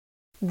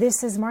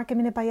This is Market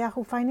Minute by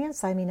Yahoo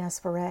Finance. I'm Ines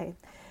Ferre.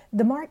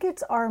 The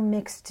markets are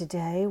mixed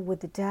today, with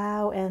the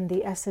Dow and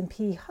the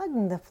S&P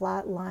hugging the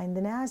flat line.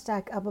 The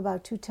Nasdaq up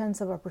about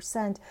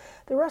 0.2%.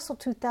 The Russell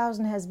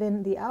 2000 has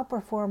been the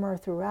outperformer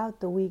throughout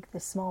the week.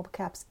 The small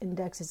caps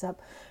index is up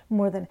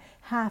more than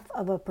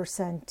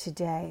 0.5%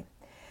 today.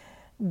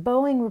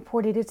 Boeing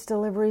reported its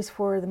deliveries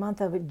for the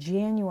month of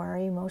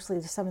January, mostly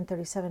the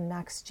 737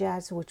 MAX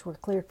jets, which were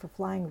cleared for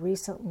flying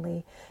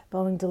recently.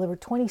 Boeing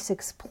delivered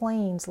 26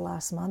 planes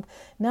last month.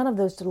 None of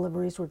those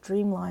deliveries were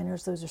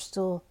Dreamliners. Those are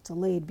still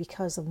delayed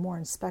because of more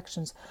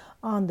inspections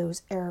on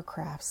those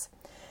aircrafts.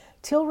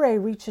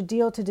 Tilray reached a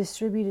deal to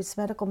distribute its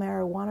medical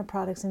marijuana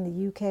products in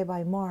the UK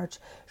by March.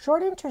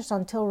 Short interest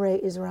on Tilray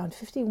is around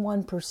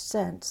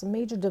 51%. Some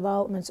major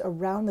developments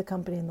around the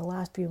company in the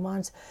last few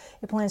months.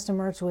 It plans to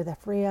merge with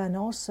Aphria, and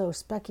also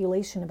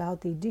speculation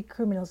about the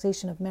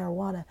decriminalization of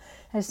marijuana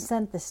has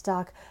sent the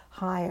stock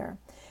higher.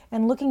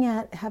 And looking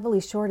at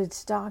heavily shorted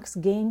stocks,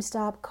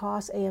 GameStop,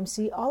 COS,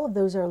 AMC, all of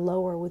those are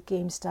lower, with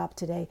GameStop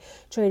today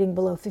trading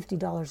below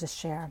 $50 a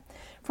share.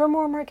 For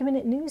more Market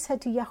Minute news,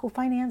 head to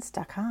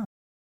yahoofinance.com.